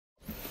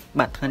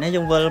bạnថ្ងៃនេះ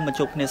យើងវិលមក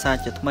ជួបគ្នាសារ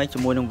ជាថ្មីជា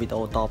មួយនឹងវីដេ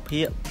អូត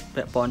ភាគ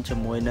ពាក់ព័ន្ធជា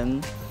មួយនឹង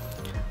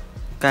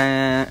ការ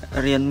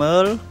រៀនមើ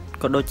ល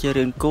ក៏ដូចជា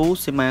រៀនគូ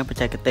សមាបច្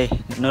ចេកទេស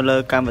នៅលើ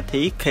កម្មវិ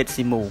ធី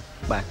KCMU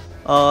បាទ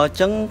អញ្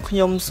ចឹងខ្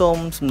ញុំសូម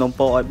សំណូម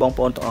ពរឲ្យបង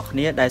ប្អូនទាំងអស់គ្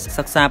នាដែល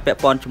សិក្សាពាក់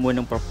ព័ន្ធជាមួយ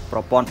នឹងប្រ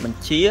ព័ន្ធបញ្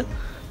ជា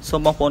សូម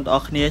បងប្អូនទាំងអ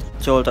ស់គ្នា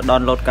ចូលទៅ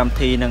download កម្មវិ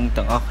ធីនឹង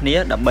ទាំងអស់គ្នា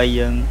ដើម្បី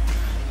យើង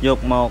យក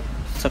មក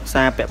សិក្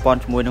សាពាក់ព័ន្ធ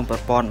ជាមួយនឹងប្រ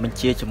ព័ន្ធបញ្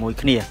ជាជាមួយ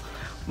គ្នា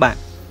បាទ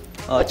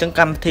អញ្ចឹង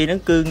កម្មវិធីហ្នឹ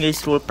ងគឺងាយ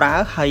ស្រួលប្រើ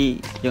ហើយ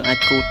យើងអាច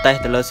គូតេស្ត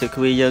ទៅលើ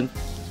sequence យើង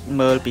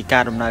មើលពីកា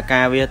រដំណើរ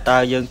ការវាតើ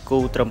យើងគូ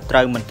ត្រឹមត្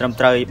រូវមិនត្រឹម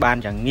ត្រូវបាន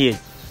យ៉ាងងាយ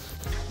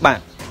បាទ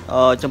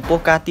ចំពោះ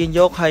ការទាញយ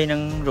កហើយនឹ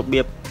ងរ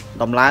បៀប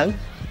ដំឡើង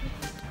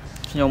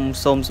ខ្ញុំ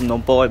សូមសំណូ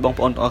មពរឲ្យបង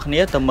ប្អូនទាំងអស់គ្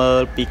នាទៅមើល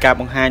ពីការ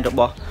បង្ហាញរ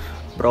បស់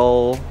Pro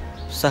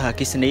សិស្សអគ្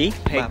គិសនី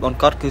page បង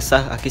គាត់គឺសិ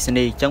ស្សអគ្គិស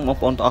នីអញ្ចឹងបង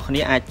ប្អូនទាំងអស់គ្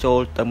នាអាចចូល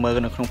ទៅមើល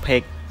នៅក្នុង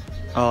page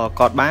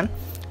គាត់បាន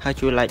ហើយ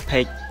ជួយ like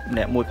page ម្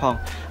នាក់មួយផង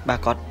បាទ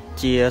គាត់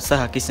ជាសិស្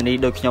សអគ្គិសនី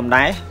ដូចខ្ញុំ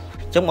ដែរអ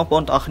ញ្ចឹងបងប្អូ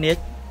នទាំងអស់គ្នា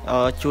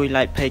ជួយ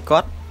like page គា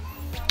ត់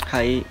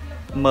ហើយ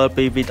មើល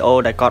ពីវីដេអូ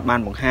ដែលគាត់បាន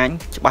បង្ហាញ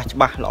ច្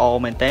បាស់ល្អ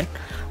មែនទែន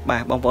បា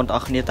ទបងប្អូនទាំងអ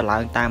ស់គ្នាទៅឡើ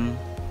ងតាម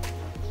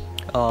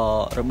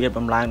របៀប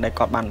ដំឡើងដែល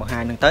គាត់បានបង្ហា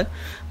ញហ្នឹងទៅ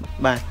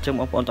បាទអញ្ចឹង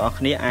បងប្អូនទាំងអស់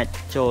គ្នាអាច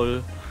ចូល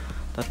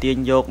ទៅទាញ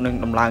យកនិង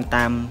ដំឡើង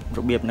តាមរ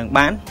បៀបហ្នឹង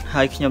បាន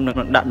ហើយខ្ញុំនឹង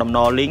ដាក់ដំណ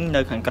link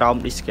នៅខាងក្រោម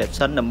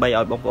description ដើម្បី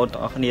ឲ្យបងប្អូនទាំ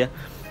ងអស់គ្នា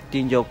ទា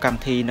ញយកកម្ម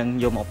វិធីនឹង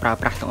យកមកប្រើ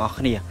ប្រាស់ទាំងអស់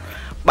គ្នា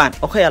បាទ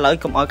អូខេឥឡូវ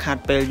កុំឲ្យខាត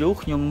ពេលយូរ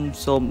ខ្ញុំ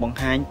សូមបង្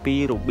ហាញពី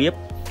របៀប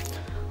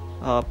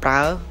ប្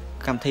រើ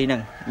កម្មវិធីហ្នឹ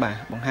ងបាទ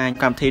បង្ហាញ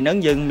កម្មវិធីហ្នឹង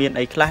យើងមាន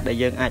អីខ្លះដែល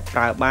យើងអាចប្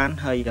រើបាន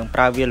ហើយនឹងប្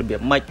រើវារបៀ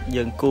បម៉េច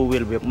យើងគូវា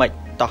របៀបម៉េច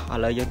តោះឥ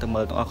ឡូវយើងទៅ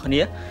មើលទាំងអស់គ្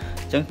នាអ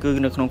ញ្ចឹងគឺ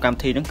នៅក្នុងកម្ម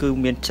វិធីហ្នឹងគឺ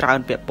មានច្រើន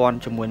ពាក់ព័ន្ធ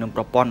ជាមួយនឹង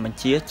ប្រព័ន្ធបញ្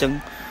ជាអញ្ចឹង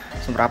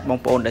សម្រាប់បង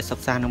ប្អូនដែលសិ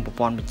ក្សាក្នុងប្រ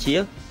ព័ន្ធបញ្ជា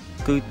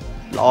គឺ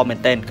ល្អមែន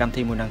ទែនកម្មវិ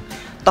ធីមួយហ្នឹង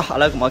តោះឥ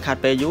ឡូវកុំឲ្យខាត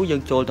ពេលយូរយើ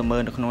ងចូលទៅមើ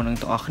លនៅក្នុងហ្នឹង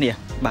ទាំងអស់គ្នា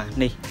បាទ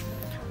នេះ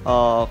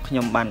ខ្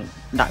ញុំបាន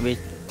ដាក់វា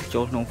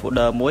ចូលក្នុង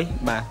folder មួយ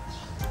បាទអ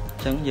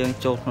ញ្ចឹងយើង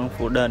ចូលក្នុង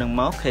folder ហ្នឹង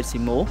មក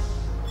KCMU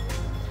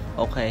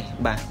អូខេ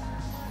បាទ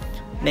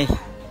នេះអ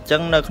ញ្ចឹ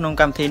ងនៅក្នុង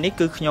កម្មវិធីនេះ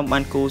គឺខ្ញុំបា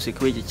នគូ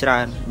sequence ជាច្រើ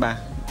នបាទអ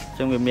ញ្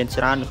ចឹងវាមាន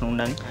ច្រើននៅក្នុងហ្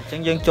នឹងអញ្ចឹ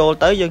ងយើងចូល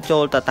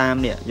ទៅតាម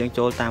នេះយើង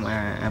ចូលតាម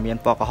អាមាន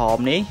ពណ៌ក្រហម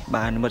នេះ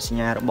បាទនិមិត្តសញ្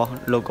ញារបស់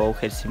logo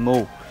KCMU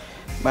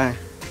បាទ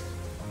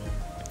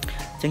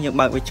អញ្ចឹងយើង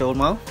បើកវាចូល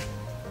មក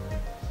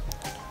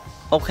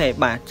អូខេ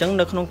បាទអញ្ចឹង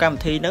នៅក្នុងកម្ម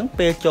វិធីហ្នឹង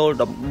ពេលចូល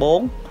ដំបូ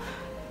ង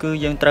គឺ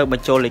យើងត្រូវប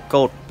ញ្ចូលលេខ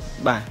កូដ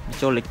បាទបញ្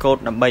ចូលលេខកូដ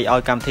ដើម្បីឲ្យ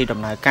កម្មវិធីដំ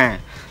ណើរការ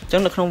អញ្ចឹ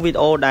ងនៅក្នុងវីដេ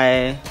អូដែល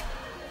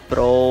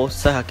Pro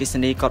សិស្សអគ្គិស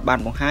នីគាត់បាន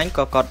បង្ហាញ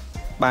ក៏គាត់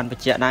បានប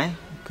ញ្ជាក់ដែរ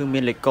គឺមា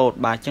នលេខកូដ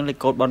បាទអញ្ចឹងលេខ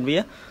កូដរបស់វា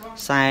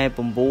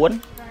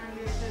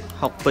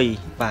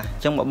4962បាទអ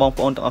ញ្ចឹងបង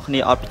ប្អូនទាំងអស់គ្នា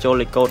អត់បញ្ចូល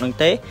លេខកូដហ្នឹង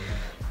ទេ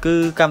គឺ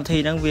កម្មវិធី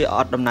ហ្នឹងវាអ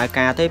ត់ដំណើរ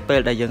ការទេពេល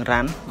ដែលយើងរ៉ា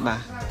ន់បាទ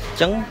អញ្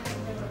ចឹង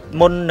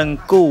មុននឹង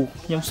គូ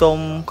ខ្ញុំសូម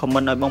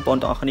comment ឲ្យបងប្អូន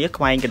ទាំងអស់គ្នា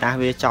ខ្វែងกระดาษ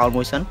វាចោល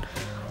មួយសិន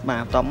បា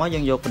ទបន្ទាប់មកយើ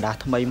ងយកกระดาษ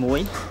ថ្មីមួយ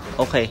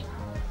អូខេ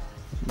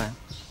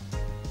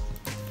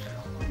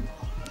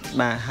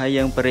បាទហើយ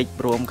យើងបរិច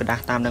ព្រមកระดาษ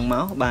តាមនឹងម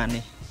កបាទ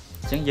នេះ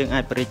អញ្ចឹងយើងអា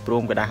ចបរិចព្រ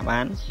មកระดาษបា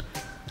ន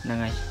ហ្នឹង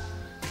ហើយ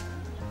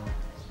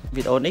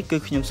វីដេអូនេះគឺ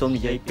ខ្ញុំសូម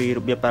និយាយពីរ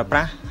បៀបប្រើប្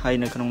រាស់ហើយ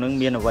នៅក្នុងនឹង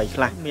មានអ្វី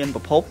ខ្លះមានប្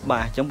រភព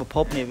បាទអញ្ចឹងប្រភ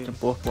ពនេះចំ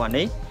ពោះពណ៌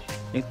នេះ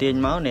យើងទាញ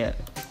មកនេះ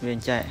វា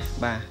ចែក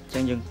បាទអញ្ចឹ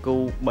ងយើងគូ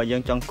បើយើ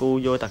ងចង់គូ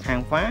យកទៅខាង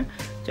ហ្វាអ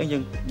ញ្ចឹង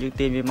យើង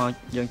ទាញវាមក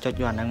យើងចុច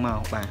យកអាហ្នឹងមក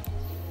បាទ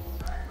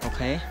អូ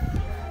ខេ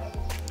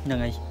ហ្នឹង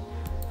ហើយ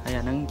ហើយ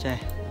អាហ្នឹងចេះ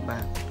បា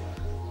ទ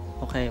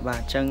អូខេបាទ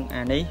អញ្ចឹង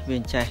អានេះវា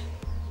ចេះ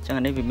អញ្ចឹង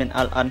អានេះវាមាន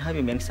LN ហើយ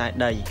វាមានខ្សែ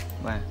ដី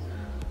បាទ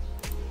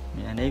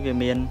អានេះវា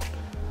មាន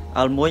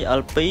L1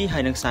 L2 ហើ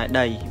យនឹងខ្សែ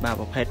ដីបាទ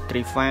ប្រភេទ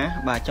trifa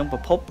បាទអញ្ចឹងប្រ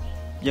ភព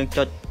យើង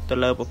ចុចទៅ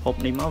លើប្រភព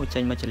នេះមកវាចេ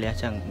ញមកចលះអ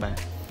ញ្ចឹងបាទ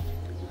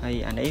ហើយ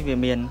អានេះវា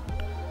មាន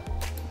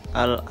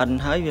LN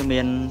ហើយវា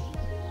មាន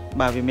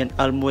បាទវាមាន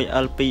L1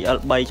 L2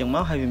 L3 អញ្ចឹងម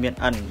កហើយវាមាន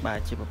N បាទ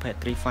ជាប្រភេទ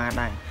trifa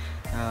ដែរ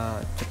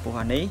ចំពោះ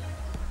អានេះ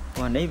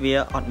វា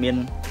អត់មាន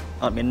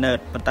nerd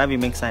ប៉ុន្តែវា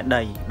មានខ្សែ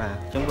ដីបាទ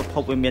អញ្ចឹងប្រភ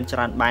ពវាមានច្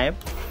រើនបែប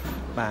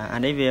បាទអា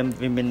នេះ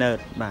វាមាន nerd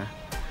បាទ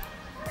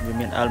វា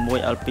មាន L1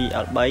 L2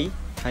 L3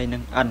 ហើយនឹ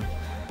ង N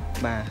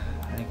បាទ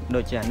ដូ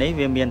ចជាអានេះ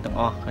វាមានទាំង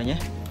អស់ឃើញទេ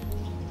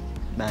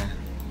បាទ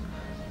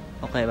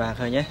អូខេបាទ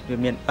ឃើញទេវា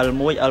មាន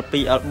L1 L2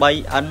 L3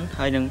 N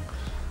ហើយនឹង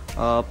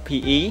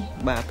PE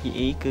បាទ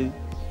PE គឺ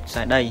ខ្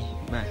សែដី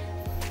បាទ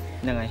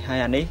ហ្នឹងហើយ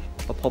អានេះ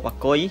ប្រភពអា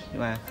គុយ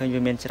បាទឃើញ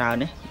វាមានច្រើន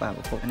ទេបាទ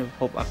ប្រភពនេះប្រ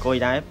ភពអាគុយ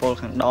ដែរពល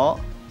ខាងដក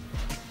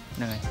ហ្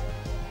នឹងហើយ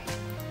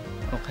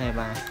អូខេ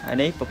បាទហើយ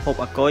នេះប្រភព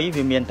អាគុយ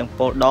វាមានទាំងព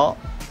លដក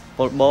ព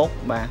លបោក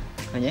បាទ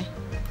ឃើញទេ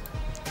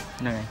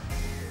ហ្នឹងហើយ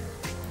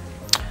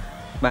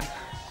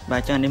បា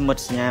ទចឹងនេះមិត្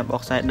តសញ្ញារប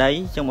ស់ខ្សែដី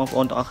ចឹងបងប្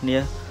អូនទាំងអស់គ្នា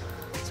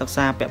សិក្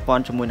សាពាក់ព័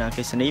ន្ធជាមួយនឹងអគ្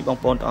គិសនីបង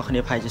ប្អូនទាំងអស់គ្នា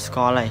ប្រហែលជាស្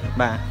គាល់ហើយ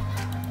បាទ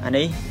អា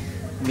នេះ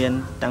មាន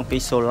តាំងពី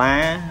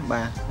solar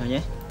បាទឃើញទេ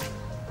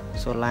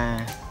solar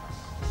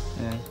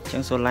ហើយចឹ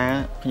ង solar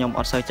ខ្ញុំអ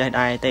ត់សូវចេះ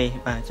ដែរទេ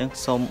បាទចឹង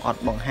សូមអ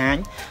ត់បង្ហាញ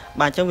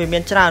បាទចឹងវាមា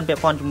នច្រើនពា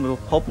ក់ព័ន្ធជាមួយប្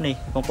រភពនេះ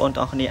បងប្អូន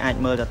ទាំងអស់គ្នាអាច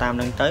មើលទៅតាម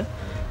នឹងទៅ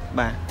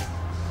បាទ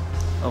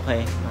អូខេ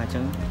បាទចឹ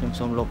ងខ្ញុំ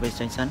សូមលុបវា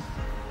ចេញសិន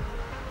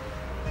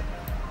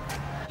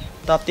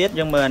តបទៀត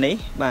យើងមើលអានេះ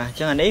បាទអញ្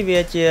ចឹងអានេះវា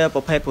ជាប្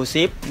រភេទ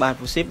fusive បាទ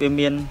fusive វា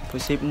មាន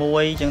fusive 1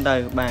អញ្ចឹងទៅ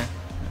បាទ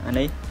អា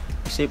នេះ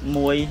fusive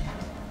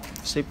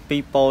 1 fusive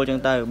 2 pole អញ្ចឹង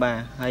ទៅបាទ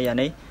ហើយអា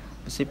នេះ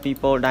fusive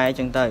 2 pole ដែរអញ្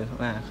ចឹងទៅ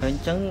បាទឃើញអ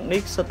ញ្ចឹង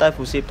នេះសុទ្ធតែ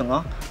fusive ទាំងអ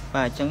ស់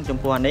បាទអញ្ចឹងចំ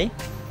ពោះអានេះ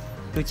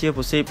គឺជា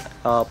fusive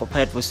ប្រ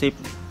ភេទ fusive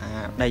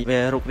ដែលវា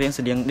រូបរាង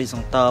ស្តៀង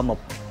disjunction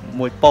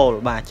មួយ pole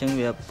បាទអញ្ចឹង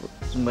វា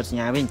និមិត្តសញ្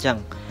ញាវាអញ្ចឹង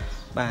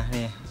បាទ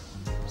នេះ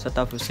សុទ្ធ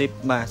តែ fusive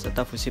បាទសុទ្ធ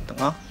តែ fusive ទាំ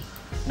ងអស់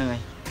ហ្នឹងហើ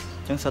យ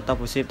អញ្ចឹងសុទ្ធតែ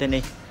fusive ទេ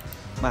នេះ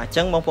បាទអញ្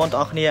ចឹងបងប្អូនទាំ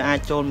ងអស់គ្នាអាច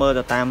ចូលមើល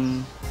ទៅតាម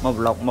មក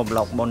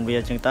blog មុនវា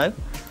អញ្ចឹងទៅ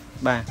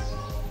បាទ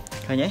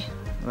ឃើញទេ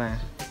បាទ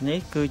នេះ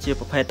គឺជា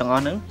ប្រភេទទាំងអ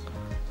ស់ហ្នឹង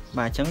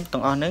បាទអញ្ចឹង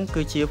ទាំងអស់ហ្នឹង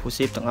គឺជា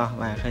fusive ទាំងអស់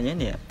បាទឃើញទេ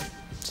នេះ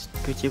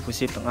គឺជា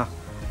fusive ទាំងអស់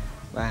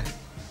បាទ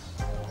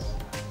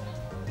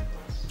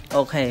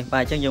អូខេបា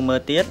ទអញ្ចឹងយើងមើល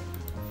ទៀត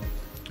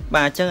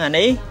បាទអញ្ចឹងអា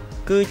នេះ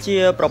គឺជា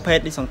ប្រភេទ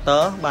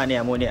disjunction បាទ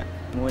នេះមួយនេះ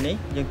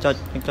យើងចុ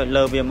ច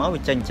លើវាមក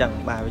វាចេញអញ្ចឹង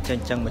បាទវាចេញ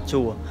អញ្ចឹងមក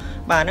ជួរ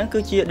បាទហ្នឹងគឺ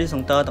ជា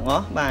disjunction ទាំងអ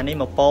ស់បាទនេះ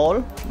មកប៉ូល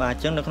បាទអ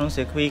ញ្ចឹងនៅក្នុង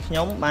circuit ខ្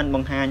ញុំបានប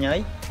ង្ហាញហើយ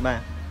បា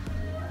ទ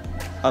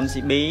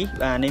MCB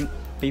បាទនេះ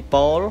2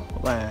ប៉ូល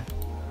បាទ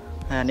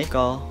ហើយអានេះ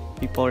ក៏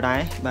2ប៉ូលដែ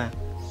របាទ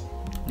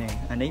នេះ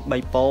អានេះ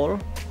3ប៉ូល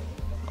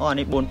អូអា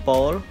នេះ4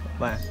ប៉ូល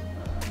បាទ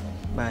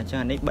បាទអញ្ចឹង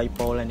អានេះ3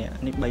ប៉ូលហើយនេះ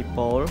3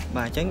ប៉ូល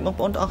បាទអញ្ចឹងបង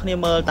ប្អូនទាំងអស់គ្នា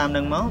មើលតាម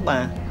នឹងមកបា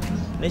ទ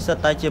នេះសុទ្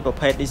ធតែជាប្រ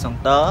ភេទ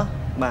disjunction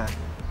បាទ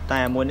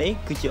តែមួយនេះ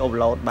គឺជា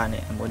overload បាទ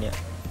នេះមួយ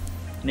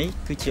នេះ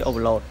គឺជា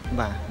overload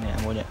បាទនេះ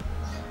មួយនេះ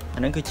អា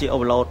ហ្នឹងគឺជា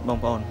overload បង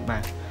ប្អូនបា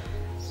ទ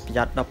ប្រ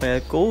យ័ត្នដល់ពេល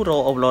គូរ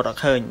overload អត់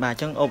ឃើញបាទអ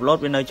ញ្ចឹង overload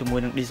វានៅជាមួយ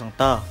នឹង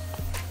disjunction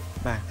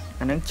បាទ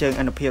អាហ្នឹងជើង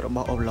អនុភាពរប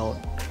ស់ overload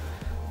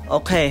អូ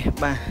ខេ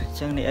បាទអញ្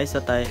ចឹងនេះអីសុ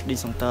ទ្ធតែ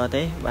disjunction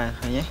ទេបាទ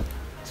ឃើញទេ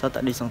សុទ្ធតែ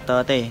disjunction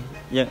ទេ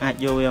យើងអាច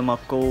យកវាមក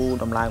គូ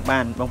ដំឡើងបា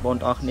នបងប្អូន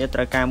ទាំងអស់គ្នាត្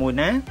រូវការមួយ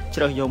ណាជ្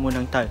រើសយកមួយហ្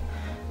នឹងទៅ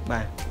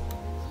បាទ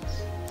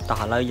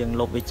តោះឥឡូវយើង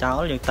លុបវាចោល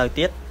យើងទៅ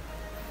ទៀត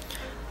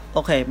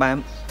អូខេបាទអ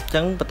ញ្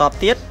ចឹងបន្ត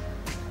ទៀត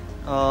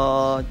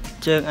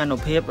ជើងអនុ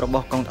ភាពរប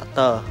ស់កុងតាក់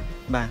ទ័រ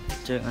បាទ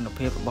ជើងអនុ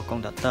ភាពរបស់កុង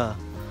តាក់ទ័រ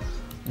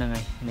ហ្នឹង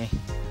ហើយនេះ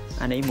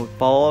អានេះមួយ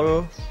ប៉ូល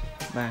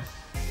បាទ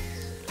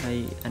ហើយ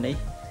អានេះ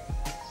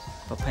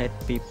ប្រភេទ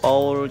2ប៉ូ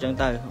លអញ្ចឹង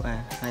ទៅបាទ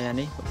ហើយអា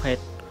នេះប្រភេទ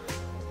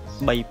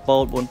3ប៉ូ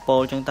ល4ប៉ូ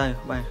លអញ្ចឹងទៅ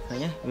បាទឃើ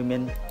ញទេវាមា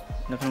ន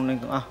នៅក្នុងនឹង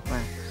ទាំងអស់បា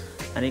ទ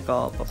អានេះក៏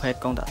ប្រភេទ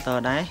កុងតាក់ទ័រ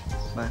ដែរ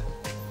បាទ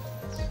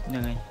ហ្នឹ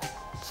ងហើយ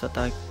សុទ្ធ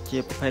តែជា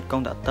ប្រភេទកុ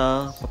ងតាក់ទ័រ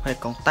ប្រភេទ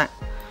កុងតាក់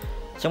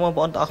អញ្ចឹងបង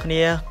ប្អូនទាំងអស់គ្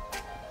នា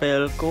ពេល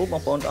គូប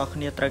ងប្អូនទាំងអស់គ្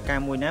នាត្រូវការ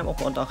មួយណាបង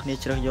ប្អូនទាំងអស់គ្នា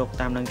ជ្រើសយក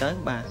តាមនឹងទៅ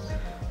បាទ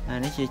អា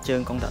នេះជាជើ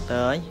ងកុងតាក់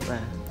ទ័រហើយបា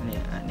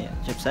ទនេះ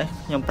ជាពិសេស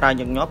ខ្ញុំប្រើ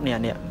ញឹកញាប់នេះ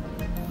នេះ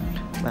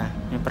បាទ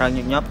ខ្ញុំប្រើ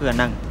ញឹកញាប់គឺអា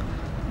ហ្នឹង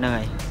ហើ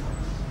យ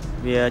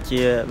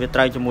វាត្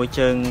រូវជាមួយ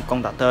ជើងកុង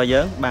តាក់ទ័រ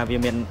យើងបាទវា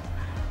មាន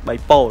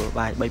3ប៉ូល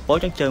បាទ3ប៉ូល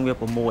ចឹងជើងវា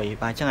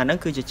6បាទអញ្ចឹងអាហ្នឹង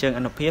គឺជាជើងអ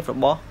នុភាពរ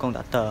បស់កុង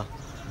តាក់ទ័រ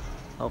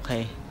អូខេ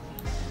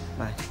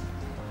បាទ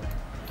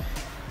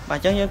បាទអ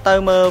ញ្ចឹងយើងទៅ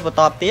មើលបន្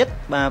តទៀត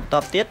បាទបន្ត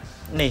ទៀត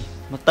នេះ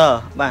motor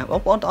បាទប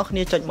ងប្អូនទាំងអស់គ្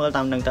នាចុចមើល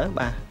តាមនឹងទៅ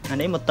បាទអា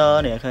នេះ motor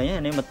នេះឃើញ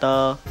អានេះ motor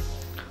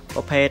ប្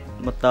រភេទ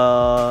motor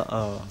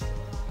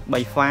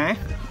 3 pha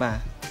បាទ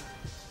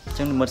អញ្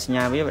ចឹងនិមិត្តសញ្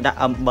ញាវាដាក់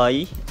M3 បា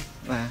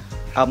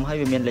ទ M ហើយ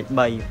វាមានលេខ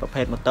3ប្រ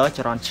ភេទ motor ច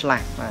រន្តឆ្លា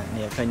ស់បាទ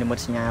នេះឃើញនិមិត្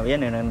តសញ្ញាវា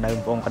នៅ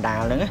វងកដា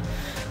លហ្នឹងណា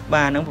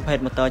បាទហ្នឹងប្រភេទ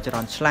motor ចរ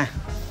ន្តឆ្លាស់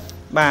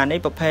បាទនេះ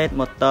ប្រភេទ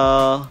motor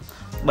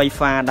 3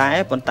 pha ដែរ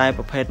ប៉ុន្តែ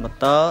ប្រភេទ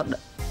motor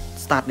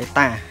start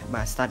data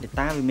បាទ start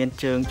data វាមាន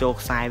ជើងចូល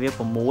ខ្សែវា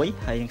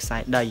6ហើយខ្សែ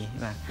ដី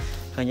បាទ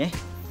ឃើញទេ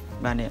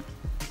បាទនេះ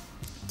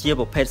ជា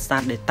ប្រភេទ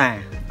start data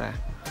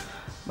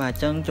បាទអ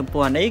ញ្ចឹងចំ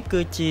ពោះអានេះគឺ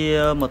ជា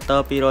motor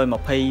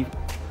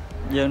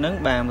 220យើងហ្នឹង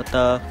បាទ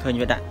motor ឃើញ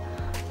វាដាក់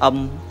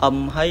M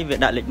ហើយវា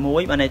ដាក់លេខ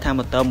1បាទន័យថា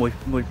motor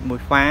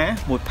 1 pha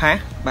 1 pass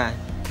បាទ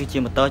គឺជា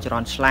motor ចរ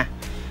ន្តឆ្លាស់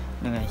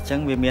ហ្នឹងហើយអញ្ចឹង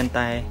វាមាន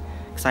តែ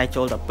ខ្សែ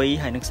ចូល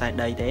12ហើយនឹងខ្សែ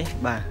ដីទេ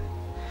បាទ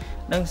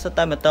នឹងសិត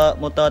តែ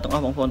motor ទាំងអ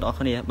ស់បងប្អូនទាំងអស់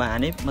គ្នាបាទអា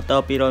នេះ motor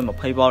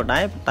 220V ដែ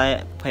រតែ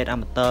ប្រភេទ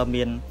motor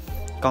មាន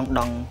កង់ដ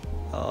ង់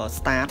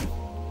start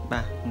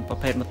បាទប្រ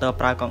ភេទ motor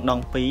ប្រើកង់ដ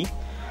ង់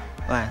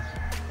2បាទ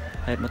ប្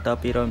រភេទ motor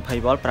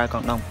 220V ប្រើក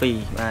ង់ដង់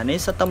2បាទនេះ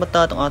សិតតែ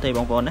motor ទាំងអស់ទេប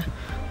ងប្អូនណា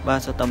បាទ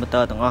សិតតែ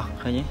motor ទាំងអស់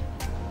ឃើញទេ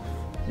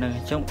ហ្នឹងអ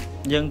ញ្ចឹង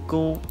យើង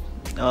គូ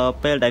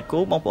ពេលដែលគូ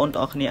បងប្អូនទាំ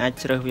ងអស់គ្នាអាច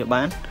ជ្រើសវា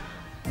បាន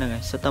ហ្នឹងហើ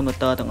យសិតតែ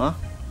motor ទាំងអស់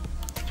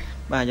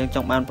បាទយើងច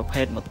ង់បានប្រ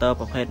ភេទ motor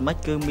ប្រភេទម៉េច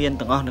គឺមាន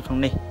ទាំងអស់នៅក្នុង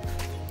នេះ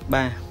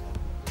បាទ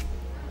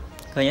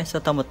ឃើញទេសិ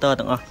តតែ motor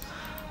ទាំងអស់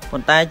ប៉ុ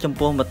ន្តែចំ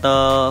ពោះ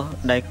motor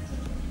ដែល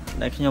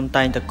ខ្ញុំ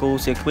តែងតគូ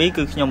circuit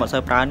គឺខ្ញុំអត់សូ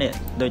វប្រើនេះ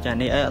ដូចចា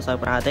នេះអីអត់សូវ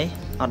ប្រើទេ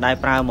អត់ដែរ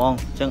ប្រើហ្មង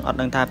អញ្ចឹងអត់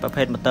ដឹងថាប្រ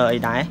ភេទ motor អី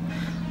ដែរ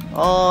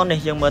អូនេះ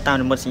យើងមើលតាម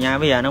និមិត្តសញ្ញា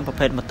វាអាហ្នឹងប្រ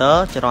ភេទ motor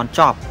ចរន្ត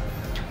ចប់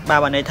បា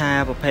ទន័យថា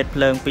ប្រភេទភ្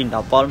លើង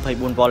210V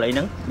 24V អីហ្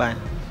នឹងបាទ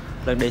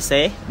ភ្លើង DC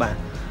បាទ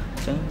អ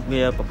ញ្ចឹង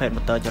វាប្រភេទ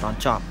motor ចរន្ត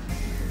ចប់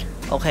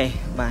អូខេ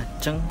បាទអ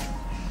ញ្ចឹង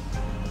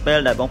ពេល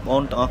ដែលបងប្អូ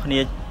នទាំងអស់គ្នា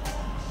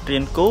រៀ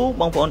នគូ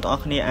បងប្អូនទាំងអ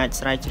ស់គ្នាអាច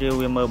ស្រាវជ្រាវ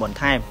វាមើលបន្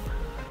ថែម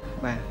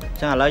បាទអញ្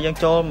ចឹងឥឡូវយើង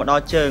ចូលមកដ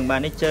ល់ជើងបាទ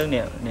នេះជើង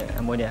នេះ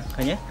មួយនេះ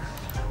ឃើញទេ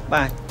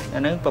បាទអា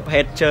ហ្នឹងប្រភេ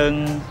ទជើង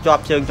ជា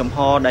ប់ជើងចំហ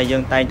ដែលយើ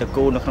ងតែងត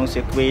គូនៅក្នុង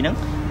circuit ហ្នឹង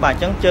bà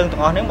chẳng chương tụi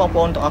nó nếu bông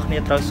bồn tụi nó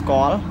ត្រូវស្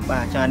គាល់បា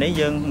ទចានេះ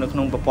យើងនៅក្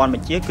នុងប្រព័ន្ធប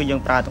ញ្ជាគឺយើ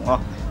ងប្រើទាំងអ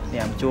ស់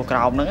នេះជួរក្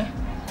រោមហ្នឹង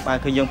បាទ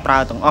គឺយើងប្រើ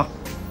ទាំងអស់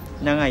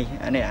ហ្នឹងហើយ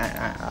នេះឥ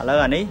ឡូវ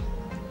អានេះ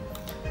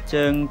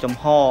ជើងចំ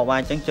ហបា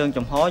ទអញ្ចឹងជើង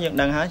ចំហយើង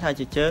ដឹងហើយថា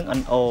ជាជើង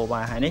NO បា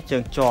ទហើយនេះជើ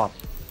ងជាប់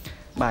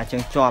បាទជើ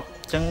ងជាប់អ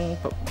ញ្ចឹង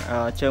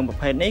ជើងប្រ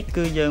ភេទនេះ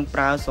គឺយើងប្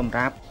រើសម្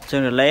រាប់ជើ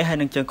ងរ៉េហើយ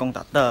និងជើងកុង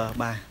តាក់ទ័រ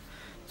បាទ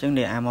អញ្ចឹង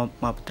នេះ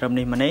មកត្រឹម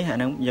នេះមកនេះអា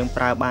នឹងយើង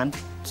ប្រើបាន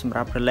សម្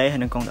រាប់រ៉េហើ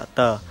យនិងកុងតាក់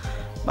ទ័រ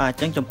បាទអ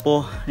ញ្ចឹងចំពោះ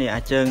នេះ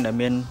អាជើងដែល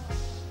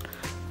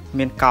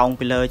មានកោង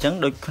ពីលើអញ្ចឹង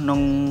ដូចក្នុង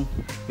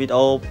វីដេ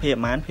អូភាគ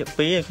ប្រហែលភាគ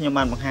2ខ្ញុំ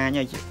បានបង្ហាញ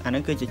ហើយអានឹ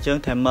ងគឺជាជើង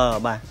timer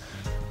បាទ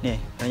នេះ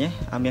ឃើញទេ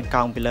អត់មាន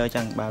កោងពីលើអញ្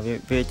ចឹងបាទ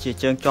វាជា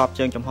ជើងជាប់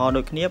ជើងចំហ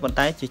ដូចគ្នាប៉ុន្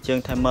តែជាជើង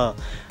timer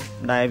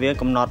ដែលវា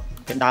កំណត់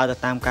វាដើរទៅ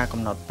តាមការ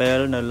កំណត់ពេល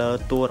នៅលើ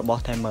តួរប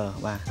ស់ timer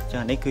បាទអញ្ចឹង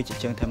អានេះគឺជា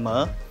ជើង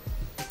timer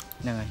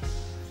ហ្នឹងហើយ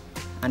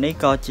អានេះ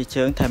ក៏ជា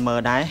ជើង timer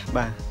ដែរ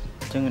បាទ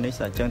អញ្ចឹងនេះ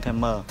ជាជើង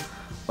timer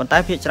ប៉ុន្តែ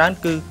ភាគច្រើន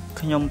គឺ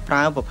ខ្ញុំប្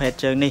រើប្រភេទ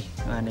ជើងនេះ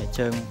បាទនេះ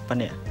ជើងប៉ុ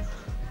ណ្នេះ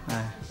បា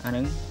ទអាហ្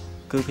នឹង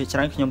គឺភាគច្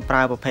រើនខ្ញុំប្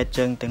រើប្រភេទ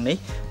ជើងទាំងនេះ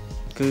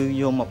គឺ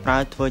យកមកប្រើ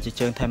ធ្វើជា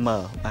ជើង timer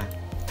បាទ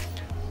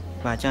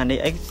បាទចានេះ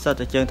អីសិត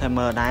តែជើង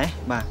timer ដែរ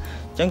បាទ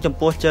អញ្ចឹងចំ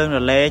ពោះជើង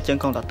រ៉េជើង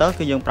កុងតាក់ទ័រ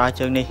គឺយើងប្រើ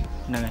ជើងនេះ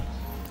ហ្នឹងហើយ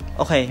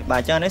អូខេបា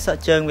ទចានេះសិត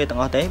ជើងវាទាំង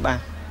អស់ទេបាទ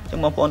អញ្ចឹង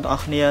បងប្អូនទាំងអ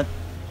ស់គ្នា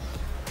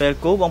ពេល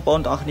គូបងប្អូន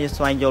ទាំងអស់គ្នា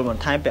ស្វែងយល់ប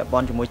ន្ថែមពាក់ព័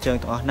ន្ធជាមួយជើង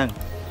ទាំងអស់ហ្នឹង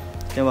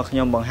អញ្ចឹងបើខ្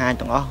ញុំបង្ហាញ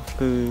ទាំងអស់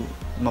គឺ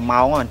1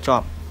ម៉ោងអត់ច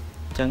ប់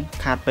អញ្ចឹង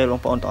ខាតពេលបង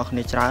ប្អូនទាំងអស់គ្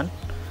នាច្រើន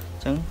អ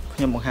ញ្ចឹងខ្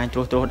ញុំបង្ហាញត្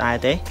រួសដែរ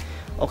ទេ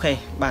អូខេ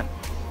បាទ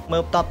មើ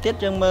លបន្តទៀត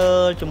យើងមើ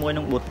លជាមួយ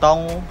នឹងប៊ូតុង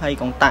ហើយ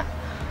កុងតាក់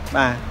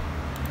បាទ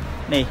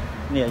នេះ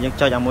យើង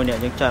ចុចអាមួយនេះ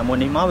យើងចុចអាមួយ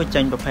នេះមកវាចេ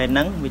ញប្រភេទហ្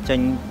នឹងវាចេញ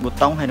ប៊ូ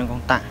តុងហើយនឹងកុ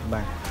ងតាក់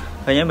បាទ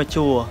ឃើញទេមក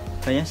ជួរ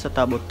ឃើញទេសិត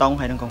តែប៊ូតុង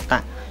ហើយនឹងកុងតា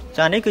ក់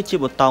ចានេះគឺជា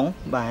ប៊ូតុង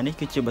បាទនេះ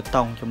គឺជាប៊ូ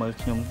តុងចាំមើល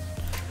ខ្ញុំ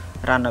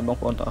រ៉ានឲ្យបង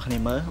ប្អូនទាំងអស់គ្នា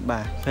មើលបា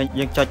ទឃើញ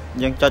យើង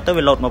ចុចទៅ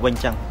វាលោតមកវិញអ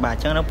ញ្ចឹងបាទអ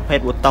ញ្ចឹងនៅប្រភេទ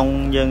ប៊ូតុង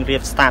យើងរៀ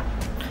ប start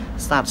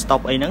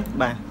stop អីហ្នឹង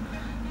បាទ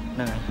ហ្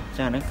នឹងហើយ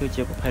ចាហ្នឹងគឺ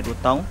ជាប្រភេទប៊ូ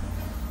តុង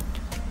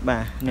បា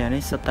ទ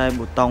នេះសិតតែ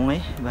ប៊ូតុង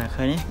នេះបាទ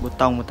ឃើញទេប៊ូ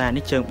តុងតែ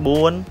នេះជើង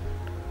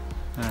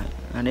4ហើយ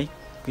អានេះ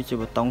គឺជា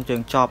ប៊ូតុងជើ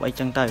ងចប់អី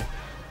ចឹងទៅ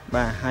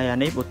បាទហើយអា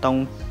នេះប៊ូតុង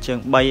ជើង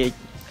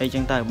3អីចឹ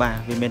ងទៅបាទ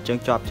វាមានជើង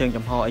ជាប់ជើង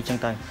ចំហអីចឹង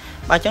ទៅ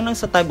បាទអញ្ចឹងនឹង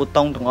សិតតែប៊ូ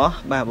តុងទាំងអស់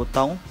បាទប៊ូ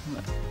តុង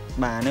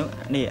បាទ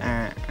នេះអា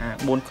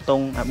4ខ្ទ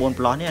ង់អា4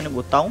ប្លោះនេះអានេះ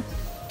ប៊ូតុង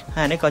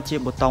ហើយអានេះក៏ជា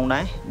ប៊ូតុងដែ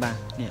របាទ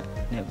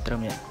នេះត្រឹម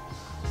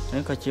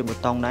នេះក៏ជាប៊ូ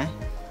តុងដែរ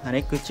អា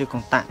នេះគឺជាកុ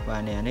ងតាក់បា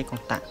ទអានេះកុង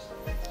តាក់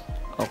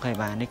អូខេ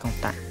បាទនេះកុង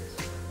តាក់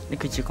នេះ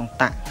គឺជាកុង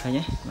តាក់ឃើញ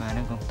ទេបាទ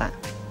នឹងកុងតាក់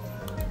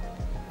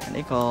អា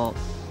នេះក៏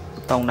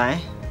ប៊ូតុងដែរ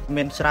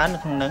មានច្រើននៅ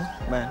ក្នុងហ្នឹង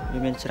បាទវា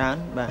មានច្រើន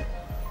បាទ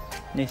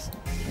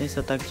នេះ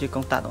សិតតែជា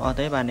កុងតាក់ទាំងអស់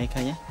ទេបាទនេះ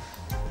ឃើញទេ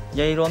និ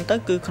យាយរួមទៅ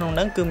គឺក្នុងហ្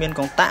នឹងគឺមាន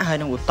កុងតាក់ហើយ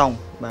នឹងប៊ូតុង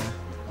បាទ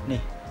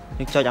នេះ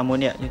យើងចុចអាមួយ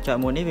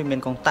នេះវាមាន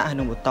កុងតាក់ហើយ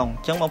នឹងប៊ូតុង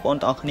អញ្ចឹងបងប្អូន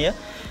ទាំងអស់គ្នា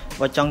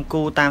បើចង់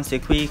គូតាមសេ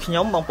គ្វីខ្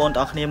ញុំបងប្អូន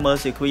ទាំងអស់គ្នាមើល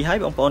សេគ្វីហើយ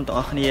បងប្អូនទាំង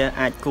អស់គ្នា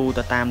អាចគូ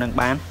ទៅតាមនឹង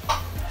បាន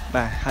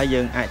បាទហើយ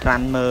យើងអាចរ៉ា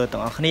ន់មើលទាំ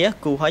ងអស់គ្នា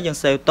គូហើយយើង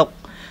សេវទុក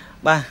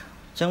បាទ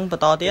អញ្ចឹងប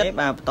ន្ត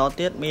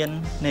ទៀតមាន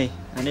នេះ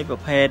អានេះប្រ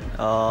ភេទ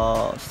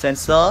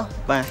sensor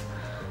បាទ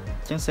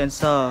អញ្ចឹង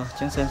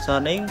sensor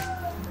នេះ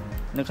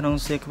នៅក្នុង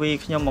CQ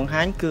ខ្ញុំបង្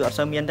ហាញគឺអត់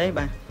សូវមានទេ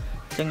បាទ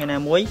អញ្ចឹងថ្ងៃណា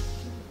មួយ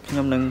ខ្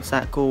ញុំនឹងសា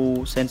កគូ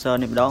sensor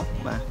នេះម្ដង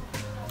បាទ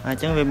អ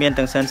ញ្ចឹងវាមាន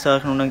ទាំង sensor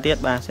ក្នុងនឹងទៀត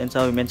បាទ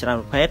sensor វាមានច្រើន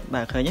ប្រភេទ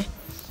បាទឃើញ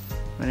ទេ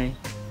នេះ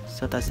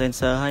សិតតែ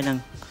sensor ហើយហ្នឹង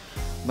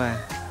បាទ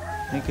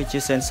នេះគឺជា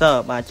sensor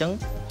បាទអញ្ចឹង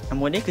អា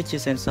មួយនេះគឺជា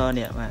sensor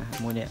នេះបាទ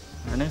មួយនេះ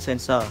អាហ្នឹង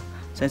sensor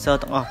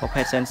ទាំងអស់ប្រ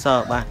ភេទ sensor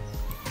បាទ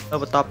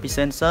បន្ទាប់ពី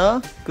sensor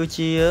គឺ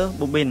ជា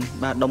bobine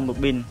បាទដុំ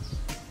bobine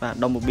បាទ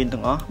ដុំ bobine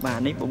ទាំងអស់បាទ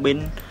នេះ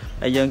bobine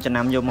ដែលយើងចំ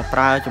ណាំយកមកប្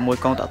រើជាមួយ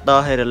កុងតាក់ទ័រ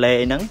ហើយ relay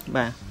អីហ្នឹង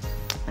បាទ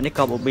អានេះ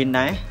ក៏ bobine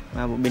ដែរ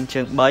បាទ bobine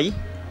ជើង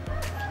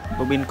3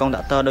 bobine កុងតា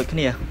ក់ទ័រដូចគ្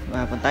នា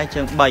បាទប៉ុន្តែ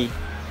ជើង3បា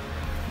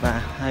ទ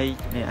ហើយ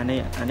អា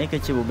នេះគឺ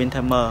ជា bobine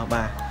timer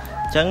បាទ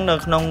អញ្ចឹងនៅ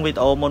ក្នុងវីដេ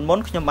អូមុន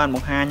ខ្ញុំបានប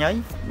ង្ហាញហើយ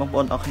បងប្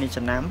អូនទាំងអស់គ្នា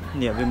ចំណាំ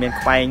នេះវាមាន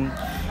ខ្វែង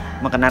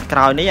មកកណាត់ក្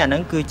រោយនេះអាហ្នឹ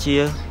ងគឺជា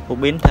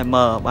bobine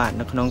timer បាទ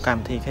នៅក្នុងកម្ម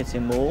វិធី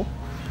KCMO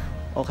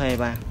អូខេ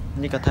បាទ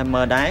នេះក៏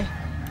timer ដែរ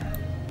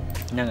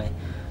ហ្នឹងហើយ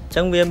អញ្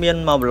ចឹងវាមាន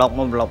មក block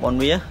អូន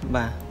វា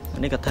បាទ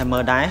នេះក៏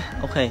timer ដែរ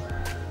អូខេ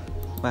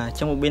បាទអញ្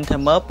ចឹង bobine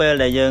timer ពេល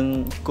ដែលយើង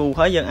គូ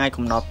ហើយយើងអាច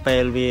កំណត់ពេ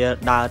លវា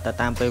ដើរទៅ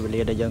តាមពេលវេ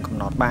លាដែលយើងកំ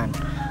ណត់បាន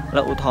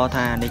លើឧទាហរណ៍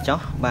ថានេះចុះ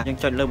បាទយើង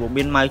ចុចលើ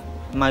bobine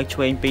ម៉ៅឆ្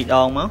វេង2ដ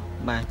ងមក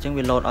បាទអញ្ចឹង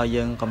វាលោតឲ្យ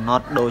យើងកំណ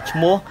ត់ដូរឈ្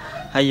មោះ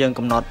ហើយយើង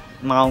កំណត់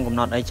ម៉ោងកំ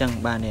ណត់អីចឹង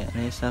បាទ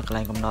នេះសើកន្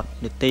លែងកំណត់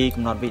នាទី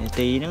កំណត់វិនា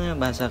ទីហ្នឹង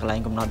បាទសើកន្លែង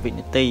កំណត់វិ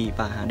នាទី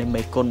បាទនេះ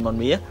មេគុណរបស់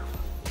វា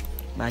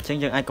បាទអញ្ចឹង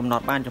យើងអាចកំណ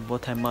ត់បានចំពោះ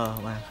timer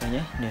បាទឃើញ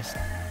ទេនេះ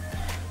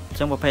អញ្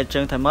ចឹងប្រភេទជើ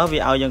ង timer វា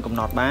ឲ្យយើងកំ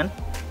ណត់បាន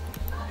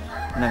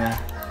ហ្នឹងហើ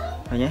យ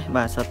ឃើញទេ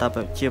បាទសតើ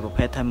ជាប្រ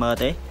ភេទ timer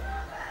ទេ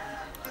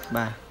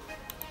បាទ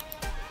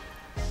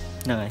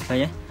ហ្នឹងហើយឃើ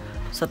ញទេ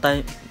សតើ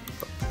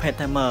ប្រភេទ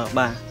timer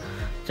បាទ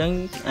អញ្ចឹង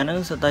អាហ្នឹង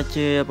សតើ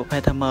ជាប្រភេ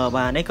ទ timer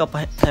បាទនេះក៏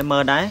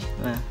timer ដែរ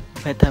បាទប្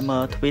រភេទ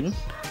timer twin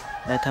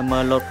ដែល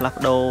timer លោតផ្លាស់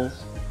ប្ដូរ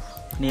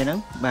គ្នាហ្នឹង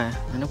បាទ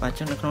អានោះបាទ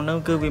ចឹងនៅក្នុងហ្នឹង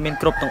គឺវាមាន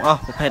គ្រប់ទាំងអស់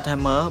ប្រភេទ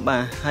timer បា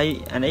ទហើយ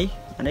អានេះ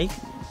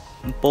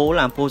អំ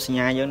ពូលសញ្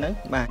ញាយើងហ្នឹង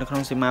បាទនៅក្នុ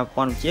ងសីមាប្រ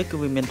ព័ន្ធវិទ្យាគឺ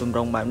វាមានទម្រ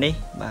ង់បែបនេះ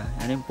បាទ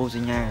អានេះអំពូលស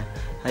ញ្ញា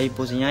ហើយអំ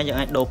ពូលសញ្ញាយើង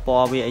អាចដូរព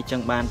ណ៌វាអីចឹ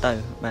ងបានទៅ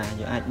បាទ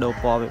យើងអាចដូរ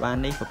ពណ៌វាបាន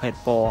នេះប្រភេទ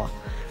ពណ៌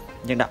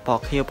យើងដាក់ព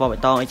ណ៌ខៀវពណ៌បៃ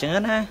តងអីចឹង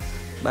ណា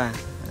បាទ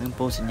អំ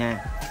ពូលសញ្ញា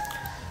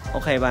អូ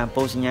ខេបាទអំ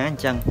ពូលសញ្ញាអ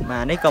ញ្ចឹងបា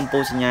ទនេះក៏អំពូ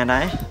លសញ្ញា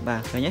ដែរបា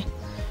ទឃើញទេ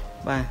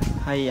បាទ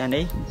ហើយអា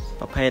នេះ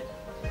ប្រភេទ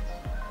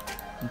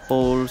អំ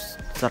ពូល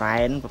សារ៉ែ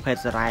នប្រភេទ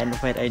សារ៉ែនប្រ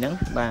ភេទអីហ្នឹង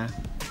បា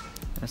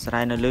ទស្រ័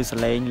យនៅលើស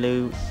លេងលើ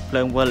ភ្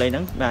លើងវិលអីហ្នឹ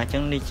ងបាទអញ្ចឹ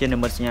ងនេះជានិ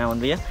មិត្តសញ្ញារប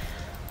ស់វា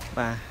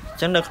បាទអ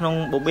ញ្ចឹងនៅក្នុង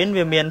បូប៊ីន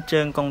វាមាន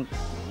ជើងកុង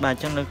បាទអ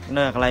ញ្ចឹងនៅ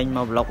កន្លែងម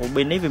កប្លុកបូ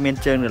ប៊ីននេះវាមាន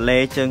ជើងរលេ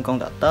ជើងកុង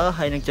តាក់ទ័រ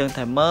ហើយនឹងជើង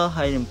timer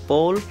ហើយនឹង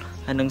ពូល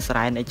ហើយនឹងស្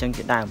រែនអីចឹង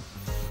ជាដើម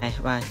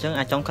បាទអញ្ចឹង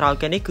អាចុងក្រោយ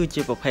គេនេះគឺ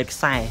ជាប្រភេទខ្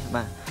សែ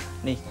បាទ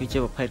នេះគឺជា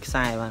ប្រភេទខ្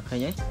សែបាទឃើ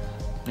ញទេ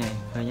នេះ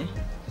ឃើញទេ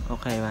អូ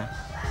ខេបាទ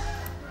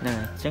ហ្នឹង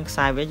ហើយអញ្ចឹងខ្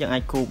សែវាយើងអា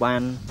ចគូបា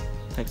ន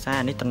តែខ្សែ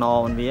នេះតំណ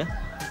มันវា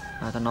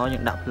តំណយើ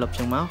ងដាក់ផ្លឹប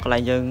ចឹងមកកន្លែ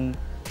ងយើង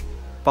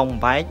ប៉ុង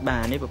បែកបា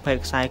ទនេះប្រភេទ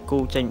ខ្សែគូ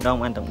ចេញម្ដង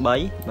បានទាំង3បា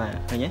ទ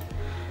ឃើញទេ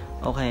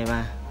អូខេ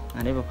បាទ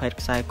អានេះប្រភេទ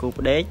ខ្សែគូ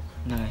ផ្ដេក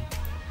ហ្នឹងហើយ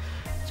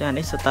ចាអា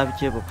នេះសុទ្ធតែ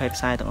ជាប្រភេទ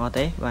ខ្សែទាំងអស់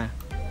ទេបាទ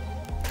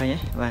ឃើញទេ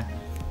បាទ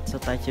សុ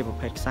ទ្ធតែជាប្រ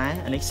ភេទខ្សែ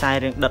អានេះខ្សែ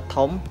រឿងដិត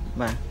ធំ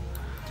បាទ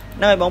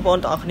ហ្នឹងហើយបងប្អូន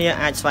ទាំងអស់គ្នា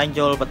អាចស្វែងយ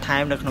ល់បន្ថែ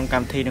មនៅក្នុងក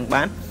ម្មវិធីនឹង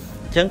បាន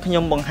អញ្ចឹងខ្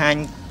ញុំបង្ហាញ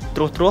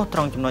ត្រួសត្រ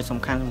ង់ចំណុចសំ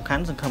ខាន់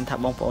សង្ឃឹមថា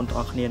បងប្អូនទាំង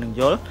អស់គ្នានឹង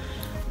យល់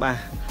បាទ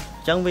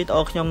អញ្ចឹងវីដេ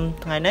អូខ្ញុំ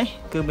ថ្ងៃនេះ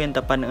គឺមាន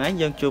តែប៉ុណ្្នឹងឯង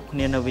យើងជួបគ្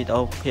នានៅវីដេ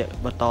អូភាគ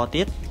បន្ត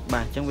ទៀត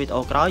បាទអញ្ចឹងវីដេ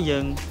អូក្រោយយើ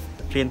ង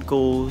រៀន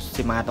គូ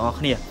សីមាទាំងអស់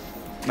គ្នា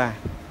បាទ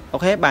អូ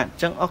ខេបាទអ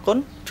ញ្ចឹងអរគុណ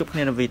ជួបគ្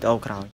នានៅវីដេអូក្រោយ